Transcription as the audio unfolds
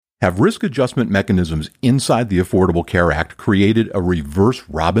Have risk adjustment mechanisms inside the Affordable Care Act created a reverse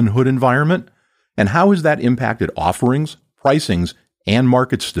Robin Hood environment? And how has that impacted offerings, pricings, and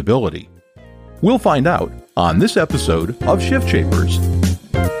market stability? We'll find out on this episode of Shift Shapers.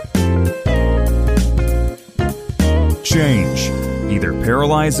 Change either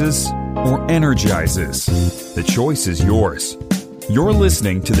paralyzes or energizes. The choice is yours. You're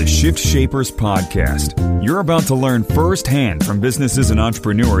listening to the Shift Shapers podcast. You're about to learn firsthand from businesses and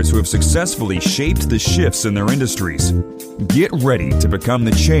entrepreneurs who have successfully shaped the shifts in their industries. Get ready to become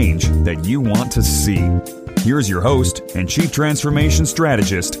the change that you want to see. Here's your host and Chief Transformation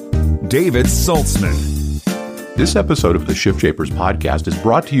Strategist, David Saltzman. This episode of the Shift Shapers podcast is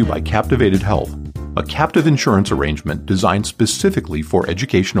brought to you by Captivated Health, a captive insurance arrangement designed specifically for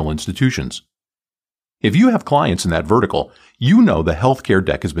educational institutions. If you have clients in that vertical, you know the healthcare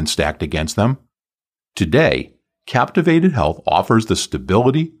deck has been stacked against them. Today, Captivated Health offers the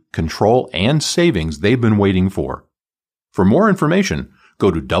stability, control, and savings they've been waiting for. For more information, go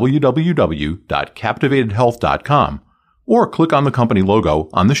to www.captivatedhealth.com or click on the company logo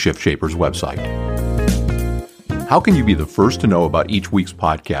on the Shift Shapers website. How can you be the first to know about each week's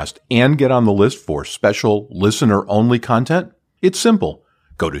podcast and get on the list for special listener-only content? It's simple.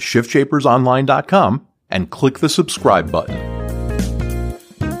 Go to shiftshapersonline.com and click the subscribe button.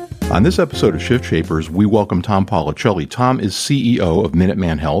 On this episode of Shift Shapers, we welcome Tom Policelli. Tom is CEO of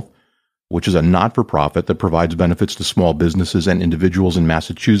Minuteman Health, which is a not-for-profit that provides benefits to small businesses and individuals in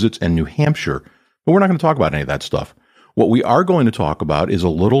Massachusetts and New Hampshire. But we're not going to talk about any of that stuff. What we are going to talk about is a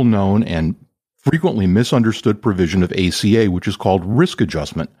little-known and frequently misunderstood provision of ACA, which is called risk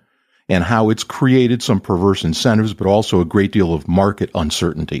adjustment, and how it's created some perverse incentives, but also a great deal of market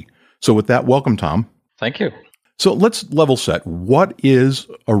uncertainty. So with that, welcome, Tom. Thank you. So let's level set. What is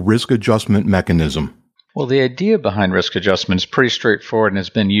a risk adjustment mechanism? Well, the idea behind risk adjustment is pretty straightforward and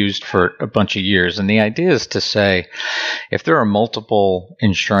has been used for a bunch of years. And the idea is to say, if there are multiple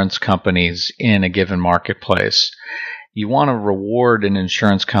insurance companies in a given marketplace, you want to reward an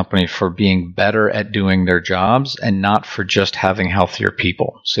insurance company for being better at doing their jobs and not for just having healthier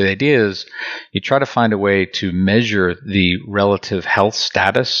people. So the idea is you try to find a way to measure the relative health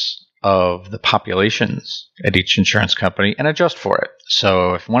status of the populations at each insurance company and adjust for it.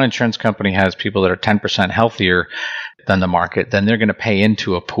 So if one insurance company has people that are 10% healthier than the market, then they're going to pay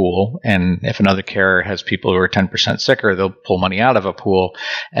into a pool. And if another carrier has people who are 10% sicker, they'll pull money out of a pool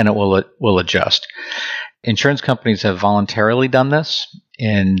and it will adjust. Insurance companies have voluntarily done this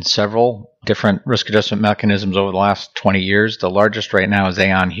in several different risk adjustment mechanisms over the last 20 years. The largest right now is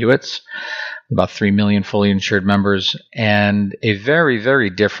Aon Hewitt's, about 3 million fully insured members. And a very, very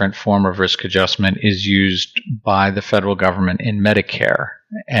different form of risk adjustment is used by the federal government in Medicare.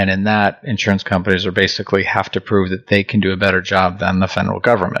 And in that, insurance companies are basically have to prove that they can do a better job than the federal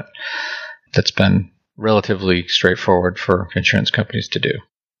government. That's been relatively straightforward for insurance companies to do.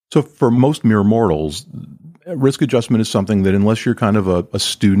 So for most mere mortals, risk adjustment is something that unless you're kind of a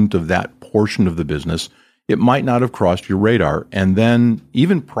student of that portion of the business, it might not have crossed your radar. And then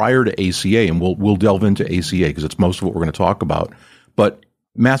even prior to ACA, and we'll delve into ACA because it's most of what we're going to talk about, but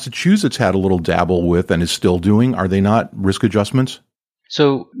Massachusetts had a little dabble with and is still doing. Are they not risk adjustments?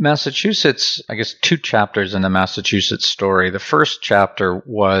 So Massachusetts, I guess 2 chapters in the Massachusetts story. The first chapter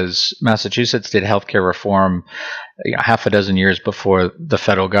was Massachusetts did healthcare reform half a dozen years before the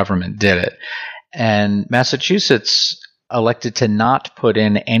federal government did it. And Massachusetts elected to not put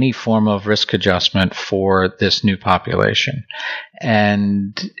in any form of risk adjustment for this new population.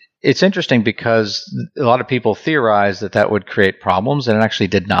 And it's interesting because a lot of people theorized that that would create problems, and it actually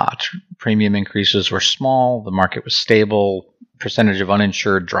did not. Premium increases were small, the market was stable, percentage of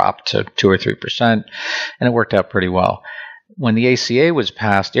uninsured dropped to 2 or 3%, and it worked out pretty well. When the ACA was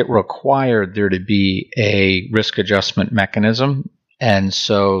passed, it required there to be a risk adjustment mechanism. And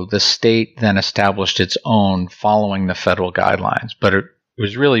so the state then established its own following the federal guidelines. But it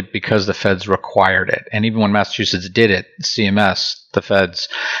was really because the feds required it. And even when Massachusetts did it, CMS, the feds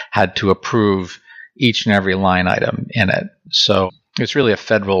had to approve each and every line item in it. So it's really a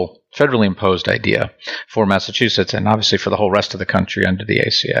federally imposed idea for Massachusetts and obviously for the whole rest of the country under the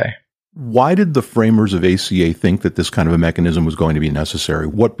ACA. Why did the framers of ACA think that this kind of a mechanism was going to be necessary?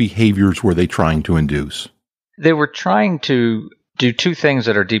 What behaviors were they trying to induce? They were trying to do 2 things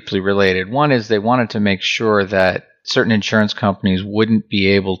that are deeply related. One is they wanted to make sure that certain insurance companies wouldn't be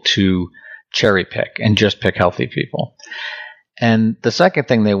able to cherry pick and just pick healthy people. And the second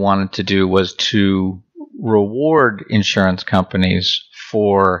thing they wanted to do was to reward insurance companies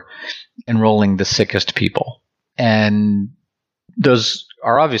for enrolling the sickest people. And those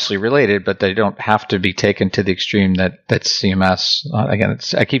are obviously related, but they don't have to be taken to the extreme that CMS, again,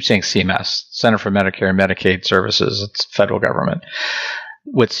 I keep saying CMS, Center for Medicare and Medicaid Services, it's federal government.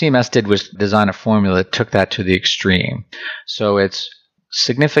 What CMS did was design a formula that took that to the extreme. So it's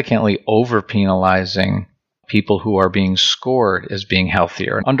significantly over-penalizing people who are being scored as being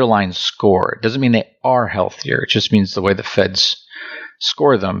healthier. An underlying score doesn't mean they are healthier. It just means the way the feds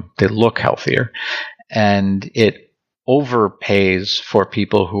score them, they look healthier. And it overpays for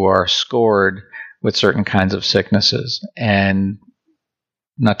people who are scored with certain kinds of sicknesses. And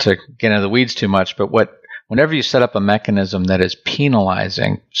not to get into the weeds too much, but whenever you set up a mechanism that is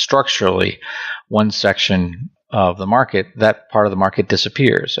penalizing structurally one section of the market, that part of the market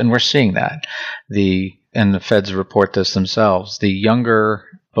disappears. And we're seeing that. And the feds report this themselves. The younger,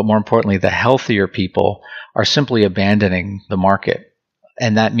 but more importantly, the healthier people are simply abandoning the market.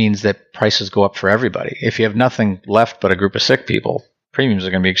 And that means that prices go up for everybody. If you have nothing left but a group of sick people, premiums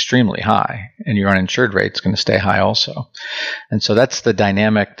are going to be extremely high, and your uninsured rate is going to stay high also. And so that's the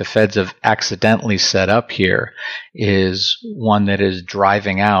dynamic the feds have accidentally set up here, is one that is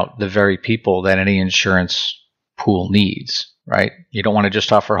driving out the very people that any insurance pool needs, right? You don't want to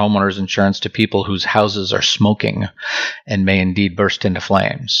just offer homeowners insurance to people whose houses are smoking and may indeed burst into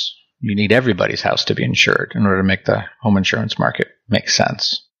flames. You need everybody's house to be insured in order to make the home insurance market make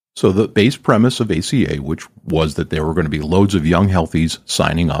sense. So the base premise of ACA, which was that there were going to be loads of young healthies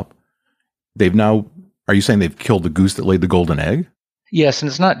signing up, are you saying they've killed the goose that laid the golden egg? Yes, and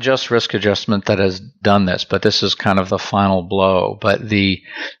it's not just risk adjustment that has done this, but this is kind of the final blow. But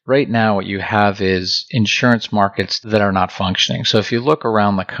right now what you have is insurance markets that are not functioning. So if you look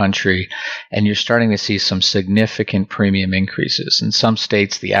around the country and you're starting to see some significant premium increases. In some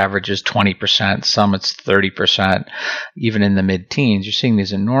states, the average is 20%, some it's 30%, even in the mid-teens. You're seeing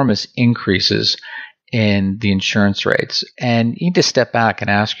these enormous increases in the insurance rates. And you need to step back and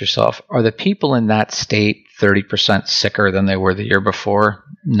ask yourself, are the people in that state 30% sicker than they were the year before?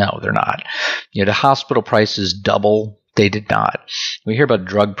 No, they're not. Did hospital prices double? They did not. We hear about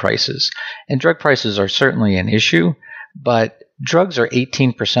drug prices, and drug prices are certainly an issue, but drugs are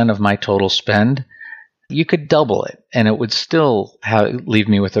 18% of my total spend. You could double it, and it would still leave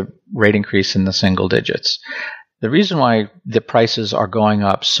me with a rate increase in the single digits. The reason why the prices are going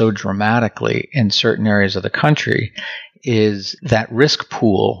up so dramatically in certain areas of the country is that risk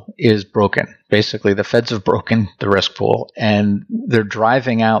pool is broken. Basically, the feds have broken the risk pool, and they're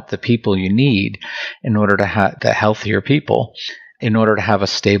driving out the people you need in order to have the healthier people in order to have a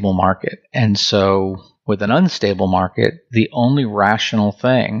stable market. And so with an unstable market, the only rational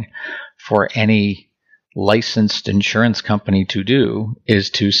thing for any licensed insurance company to do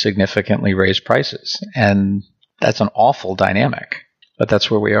is to significantly raise prices. And that's an awful dynamic, but that's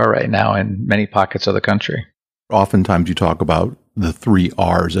where we are right now in many pockets of the country. Oftentimes you talk about the 3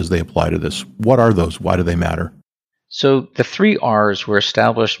 R's as they apply to this. What are those? Why do they matter? So the 3 R's were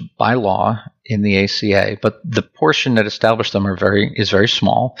established by law in the ACA, but the portion that established them is very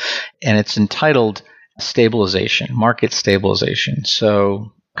small, and it's entitled stabilization, market stabilization.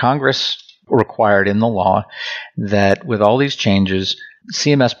 So Congress required in the law that with all these changes,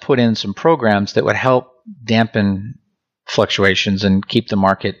 CMS put in some programs that would help dampen fluctuations and keep the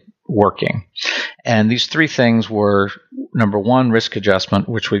market working. And these 3 things were, number 1, risk adjustment,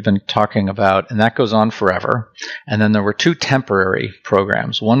 which we've been talking about, and that goes on forever. And then there were 2 temporary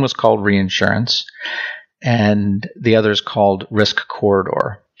programs. One was called Reinsurance, and the other is called Risk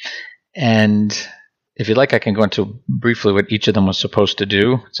Corridor. And if you'd like, I can go into briefly what each of them was supposed to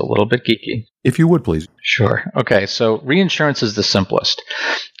do. It's a little bit geeky. If you would, please. Sure. Okay, so reinsurance is the simplest.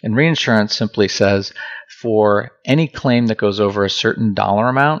 And reinsurance simply says for any claim that goes over a certain dollar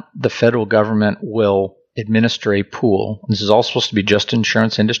amount, the federal government will administer a pool. This is all supposed to be just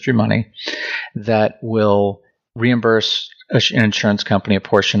insurance industry money that will reimburse an insurance company a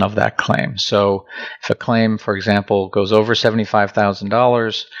portion of that claim. So if a claim, for example, goes over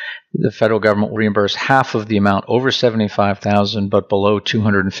 $75,000, the federal government will reimburse half of the amount over $75,000 but below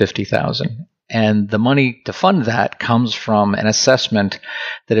 $250,000. And the money to fund that comes from an assessment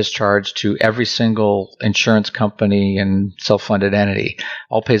that is charged to every single insurance company and self-funded entity.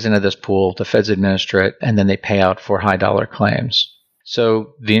 All pays into this pool, the feds administer it, and then they pay out for high dollar claims.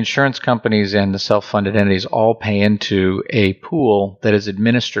 So the insurance companies and the self-funded entities all pay into a pool that is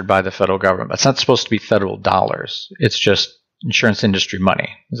administered by the federal government. It's not supposed to be federal dollars. It's just insurance industry money.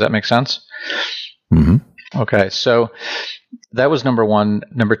 Does that make sense? Mm-hmm. Okay, so that was number 1.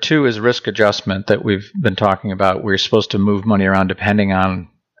 Number 2 is risk adjustment that we've been talking about. We're supposed to move money around depending on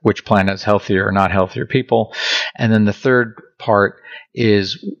which plan has healthier or not healthier people. And then the third part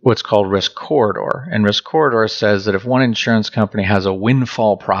is what's called risk corridor. And risk corridor says that if one insurance company has a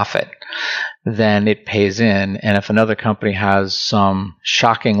windfall profit, then it pays in. And if another company has some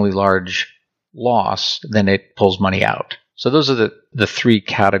shockingly large loss, then it pulls money out. So those are the three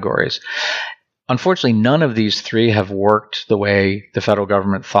categories. Unfortunately, none of these three have worked the way the federal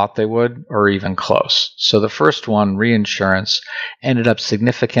government thought they would, or even close. So the first one, reinsurance, ended up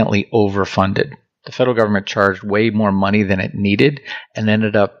significantly overfunded. The federal government charged way more money than it needed and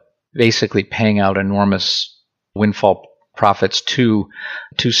ended up basically paying out enormous windfall profits to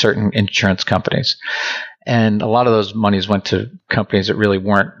certain insurance companies. And a lot of those monies went to companies that really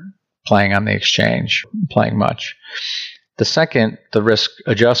weren't playing on the exchange, playing much. The second, the risk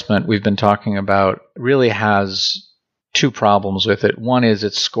adjustment we've been talking about, really has two problems with it. One is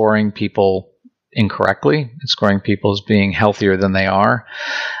it's scoring people incorrectly. It's scoring people as being healthier than they are,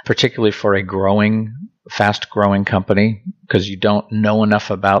 particularly for a fast-growing company, because you don't know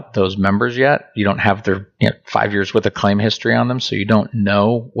enough about those members yet. You don't have their 5 years worth of claim history on them, so you don't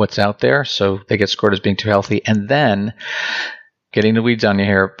know what's out there. So they get scored as being too healthy. And then, getting the weeds on you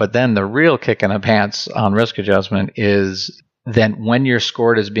here, but then the real kick in the pants on risk adjustment is then when you're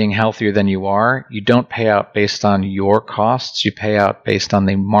scored as being healthier than you are, you don't pay out based on your costs. You pay out based on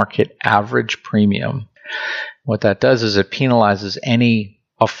the market average premium. What that does is it penalizes any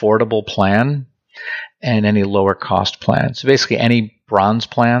affordable plan and any lower cost plan. So basically any bronze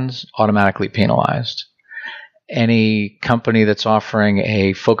plans automatically penalized. Any company that's offering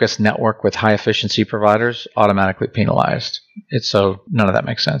a focused network with high efficiency providers, automatically penalized. So none of that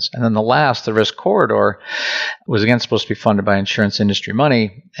makes sense. And then the last, the risk corridor, was again supposed to be funded by insurance industry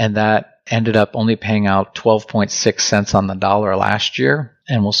money, and that ended up only paying out 12.6 cents on the dollar last year.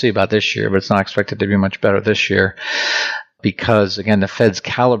 And we'll see about this year, but it's not expected to be much better this year because, again, the feds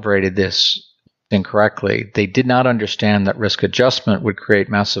calibrated this incorrectly. They did not understand that risk adjustment would create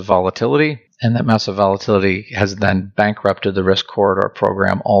massive volatility, and that massive volatility has then bankrupted the risk corridor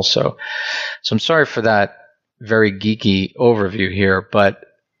program also. So I'm sorry for that very geeky overview here, but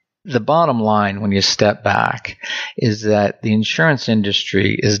the bottom line when you step back is that the insurance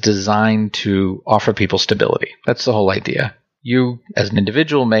industry is designed to offer people stability. That's the whole idea. You, as an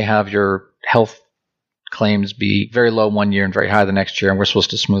individual, may have your health claims be very low one year and very high the next year, and we're supposed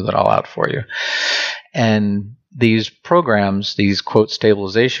to smooth it all out for you. And these programs, these quote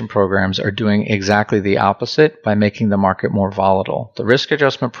stabilization programs, are doing exactly the opposite by making the market more volatile. The risk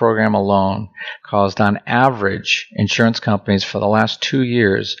adjustment program alone caused on average insurance companies for the last 2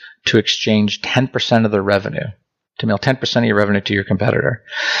 years to exchange 10% of their revenue, to mail 10% of your revenue to your competitor.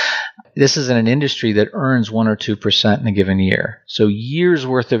 This is in an industry that earns 1 or 2% in a given year. So years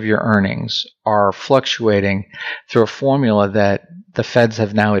worth of your earnings are fluctuating through a formula that the feds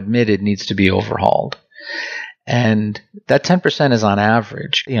have now admitted needs to be overhauled. And that 10% is on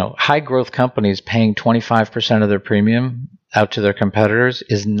average. High growth companies paying 25% of their premium out to their competitors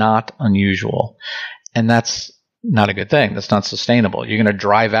is not unusual. And that's not a good thing. That's not sustainable. You're going to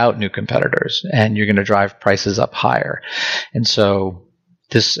drive out new competitors and you're going to drive prices up higher. And so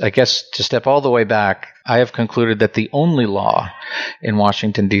this, I guess, to step all the way back, I have concluded that the only law in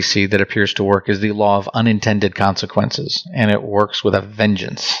Washington, D.C. that appears to work is the law of unintended consequences. And it works with a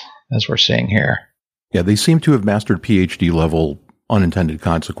vengeance, as we're seeing here. Yeah, they seem to have mastered PhD level unintended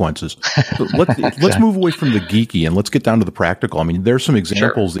consequences. Let's move away from the geeky and let's get down to the practical. I mean, there's some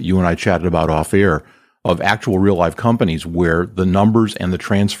examples that you and I chatted about off air of actual real life companies where the numbers and the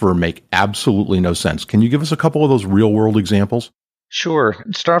transfer make absolutely no sense. Can you give us a couple of those real world examples? Sure.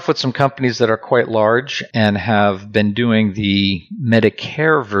 Start off with some companies that are quite large and have been doing the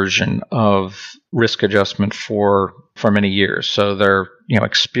Medicare version of risk adjustment for many years. So they're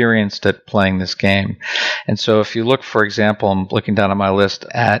experienced at playing this game. And so if you look, for example, I'm looking down at my list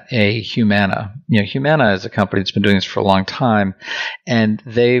at a Humana. Humana is a company that's been doing this for a long time, and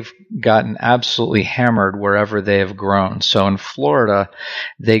they've gotten absolutely hammered wherever they have grown. So in Florida,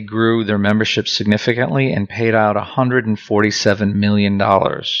 they grew their membership significantly and paid out $147 million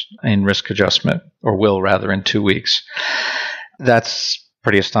in risk adjustment, or will rather, in 2 weeks. That's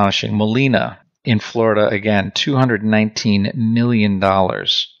pretty astonishing. Molina in Florida, again, $219 million.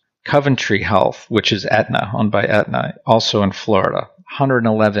 Coventry Health, which is Aetna, owned by Aetna, also in Florida,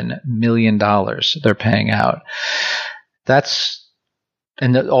 $111 million they're paying out.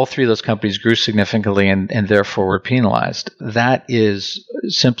 All three of those companies grew significantly and therefore were penalized. That is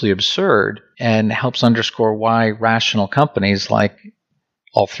simply absurd and helps underscore why rational companies, like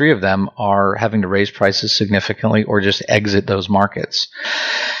all three of them, are having to raise prices significantly or just exit those markets.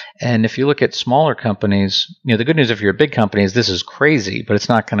 And if you look at smaller companies, the good news if you're a big company is this is crazy, but it's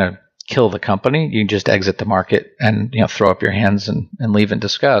not going to kill the company. You can just exit the market and throw up your hands and leave in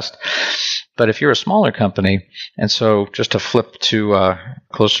disgust. But if you're a smaller company, and so just to flip to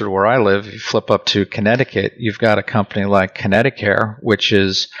closer to where I live, you flip up to Connecticut, you've got a company like Connecticut, which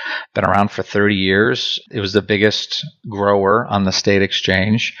has been around for 30 years. It was the biggest grower on the state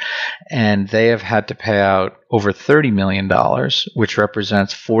exchange, and they have had to pay out over $30 million, which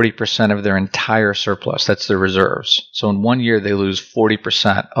represents 40% of their entire surplus. That's their reserves. So in 1 year, they lose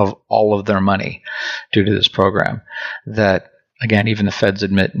 40% of all of their money due to this program that, again, even the feds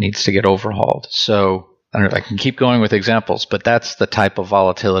admit needs to get overhauled. So I don't know if I can keep going with examples, but that's the type of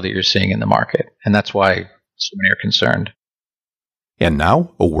volatility you're seeing in the market. And that's why so many are concerned. And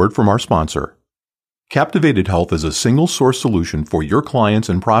now, a word from our sponsor. Captivated Health is a single source solution for your clients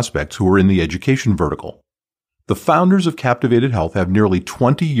and prospects who are in the education vertical. The founders of Captivated Health have nearly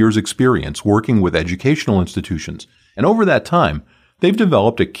 20 years' experience working with educational institutions, and over that time, they've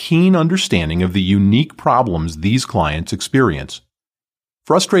developed a keen understanding of the unique problems these clients experience.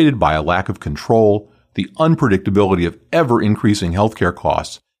 Frustrated by a lack of control, the unpredictability of ever-increasing healthcare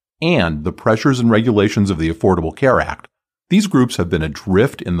costs, and the pressures and regulations of the Affordable Care Act, these groups have been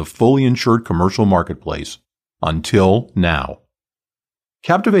adrift in the fully insured commercial marketplace until now.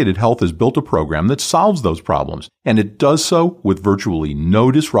 Captivated Health has built a program that solves those problems, and it does so with virtually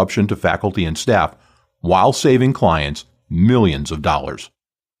no disruption to faculty and staff while saving clients millions of dollars.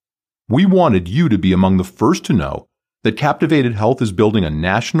 We wanted you to be among the first to know that Captivated Health is building a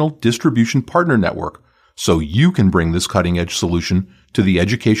national distribution partner network so you can bring this cutting-edge solution to the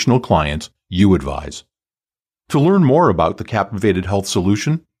educational clients you advise. To learn more about the Captivated Health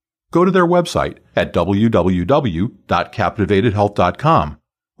solution, go to their website at www.captivatedhealth.com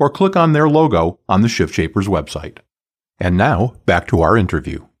or click on their logo on the Shift Shapers website. And now, back to our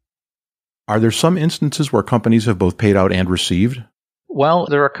interview. Are there some instances where companies have both paid out and received? Well,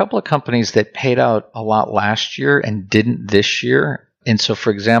 there are a couple of companies that paid out a lot last year and didn't this year. And so,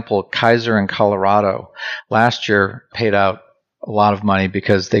 for example, Kaiser in Colorado last year paid out a lot of money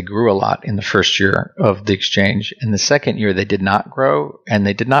because they grew a lot in the first year of the exchange. In the second year, they did not grow and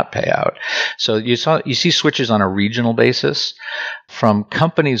they did not pay out. So you see switches on a regional basis. From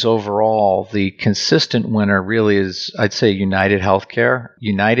companies overall, the consistent winner really is, I'd say, United Healthcare.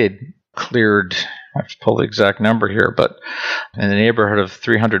 United cleared, I have to pull the exact number here, but in the neighborhood of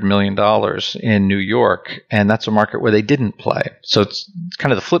 $300 million in New York, and that's a market where they didn't play. So it's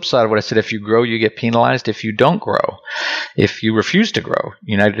kind of the flip side of what I said. If you grow, you get penalized. If you don't grow, if you refuse to grow,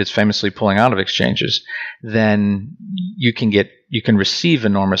 United is famously pulling out of exchanges, then you can receive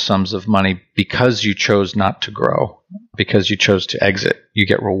enormous sums of money because you chose not to grow, because you chose to exit. You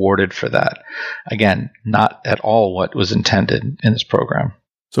get rewarded for that. Again, not at all what was intended in this program.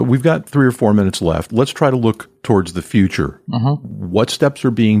 So we've got 3 or 4 minutes left. Let's try to look towards the future. What steps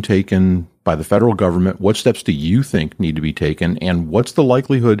are being taken by the federal government? What steps do you think need to be taken? And what's the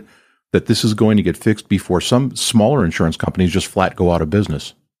likelihood that this is going to get fixed before some smaller insurance companies just flat go out of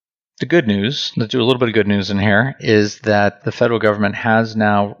business? The good news, let's do a little bit of good news in here, is that the federal government has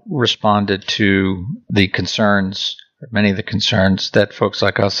now responded to the concerns, many of the concerns that folks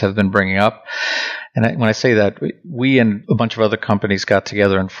like us have been bringing up. And when I say that, we and a bunch of other companies got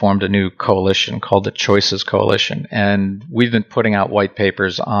together and formed a new coalition called the Choices Coalition. And we've been putting out white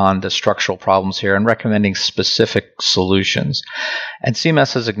papers on the structural problems here and recommending specific solutions. And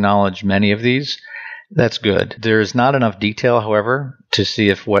CMS has acknowledged many of these. That's good. There's not enough detail, however, to see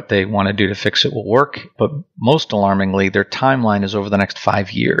if what they want to do to fix it will work. But most alarmingly, their timeline is over the next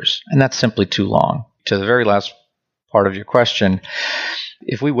 5 years. And that's simply too long. To the very last part of your question,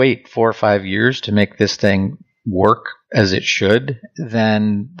 if we wait 4 or 5 years to make this thing work as it should,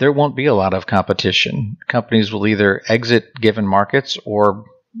 then there won't be a lot of competition. Companies will either exit given markets or,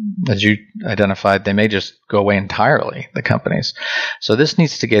 as you identified, they may just go away entirely, the companies. So this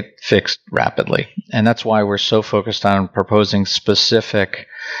needs to get fixed rapidly. And that's why we're so focused on proposing specific,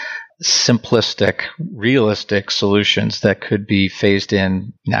 simplistic, realistic solutions that could be phased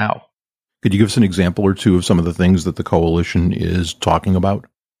in now. Could you give us an example or two of some of the things that the coalition is talking about?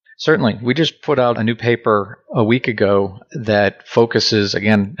 Certainly. We just put out a new paper a week ago that focuses,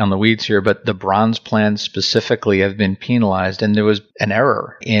 again, on the weeds here, but the bronze plans specifically have been penalized. And there was an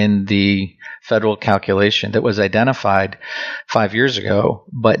error in the federal calculation that was identified 5 years ago,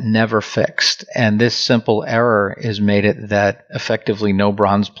 but never fixed. And this simple error has made it that effectively no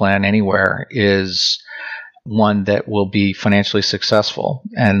bronze plan anywhere is one that will be financially successful.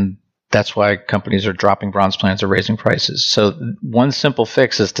 And that's why companies are dropping bronze plans or raising prices. So one simple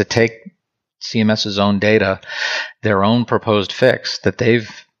fix is to take CMS's own data, their own proposed fix that they've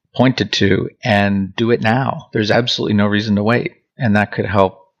pointed to and do it now. There's absolutely no reason to wait. And that could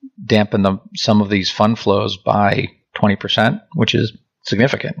help dampen some of these fund flows by 20%, which is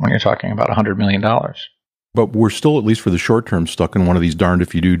significant when you're talking about $100 million. But we're still, at least for the short term, stuck in one of these darned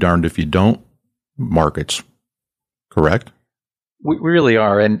if you do, darned if you don't markets, correct? We really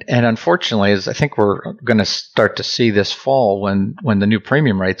are. And unfortunately, as I think we're going to start to see this fall when the new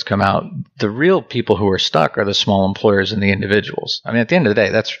premium rates come out, the real people who are stuck are the small employers and the individuals. I mean, at the end of the day,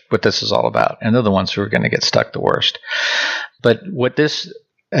 that's what this is all about. And they're the ones who are going to get stuck the worst. But what this,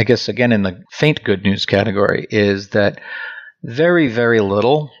 I guess, again, in the faint good news category, is that very, very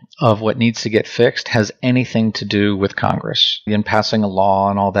little of what needs to get fixed has anything to do with Congress in passing a law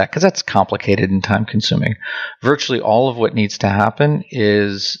and all that, because that's complicated and time consuming. Virtually all of what needs to happen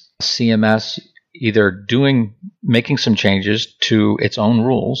is CMS either making some changes to its own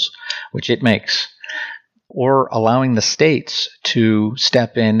rules, which it makes, or allowing the states to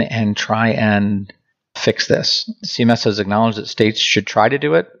step in and try and fix this. CMS has acknowledged that states should try to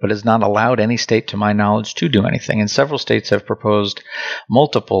do it, but has not allowed any state, to my knowledge, to do anything. And several states have proposed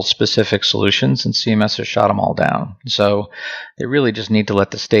multiple specific solutions, and CMS has shot them all down. So they really just need to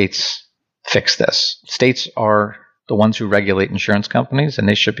let the states fix this. States are the ones who regulate insurance companies, and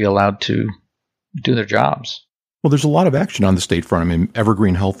they should be allowed to do their jobs. Well, there's a lot of action on the state front. I mean,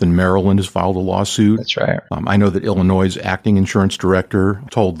 Evergreen Health in Maryland has filed a lawsuit. That's right. I know that Illinois' acting insurance director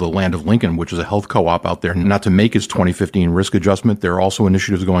told the Land of Lincoln, which is a health co-op out there, not to make its 2015 risk adjustment. There are also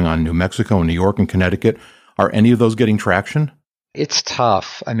initiatives going on in New Mexico and New York and Connecticut. Are any of those getting traction? It's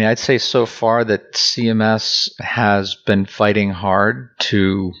tough. I mean, I'd say so far that CMS has been fighting hard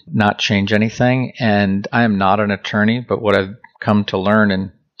to not change anything. And I am not an attorney, but what I've come to learn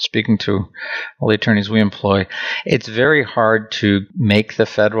in speaking to all the attorneys we employ, it's very hard to make the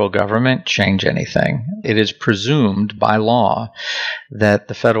federal government change anything. It is presumed by law that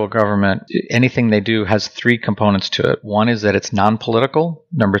the federal government, anything they do has three components to it. One is that it's non-political.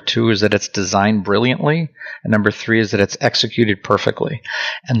 Number two is that it's designed brilliantly. And number three is that it's executed perfectly.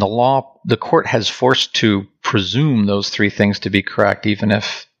 And the court has forced to presume those three things to be correct, even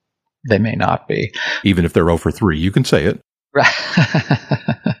if they may not be. Even if they're 0 for 3, you can say it. Right.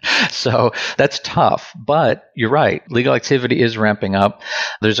 So that's tough, but you're right. Legal activity is ramping up.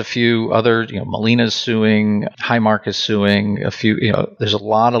 There's a few other, Molina's suing, Highmark is suing, there's a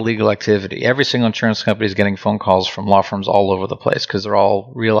lot of legal activity. Every single insurance company is getting phone calls from law firms all over the place because they're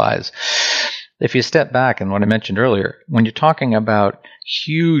all realize if you step back and what I mentioned earlier, when you're talking about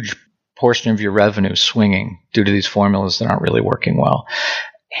huge portion of your revenue swinging due to these formulas that aren't really working well,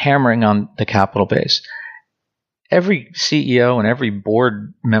 hammering on the capital base, every CEO and every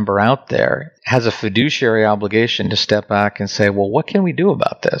board member out there has a fiduciary obligation to step back and say, well, what can we do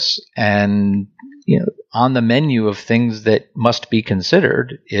about this? And, on the menu of things that must be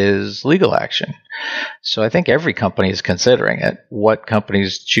considered is legal action. So I think every company is considering it. What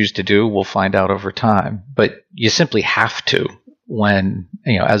companies choose to do, we'll find out over time. But you simply have to when,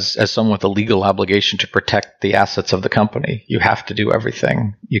 as someone with a legal obligation to protect the assets of the company, you have to do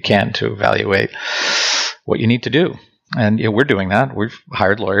everything you can to evaluate what you need to do. And we're doing that. We've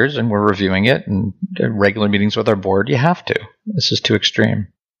hired lawyers and we're reviewing it and regular meetings with our board. You have to. This is too extreme.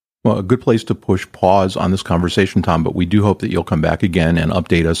 Well, a good place to push pause on this conversation, Tom, but we do hope that you'll come back again and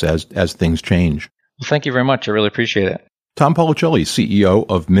update us as things change. Well, thank you very much. I really appreciate it. Tom Policelli, CEO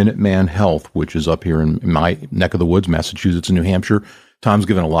of Minuteman Health, which is up here in my neck of the woods, Massachusetts and New Hampshire. Tom's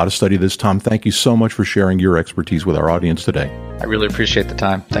given a lot of study to this. Tom, thank you so much for sharing your expertise with our audience today. I really appreciate the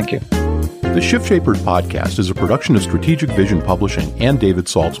time. Thank you. The Shift Shapers podcast is a production of Strategic Vision Publishing and David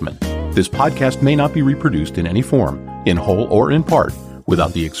Saltzman. This podcast may not be reproduced in any form, in whole or in part,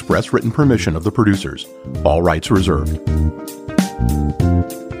 without the express written permission of the producers. All rights reserved.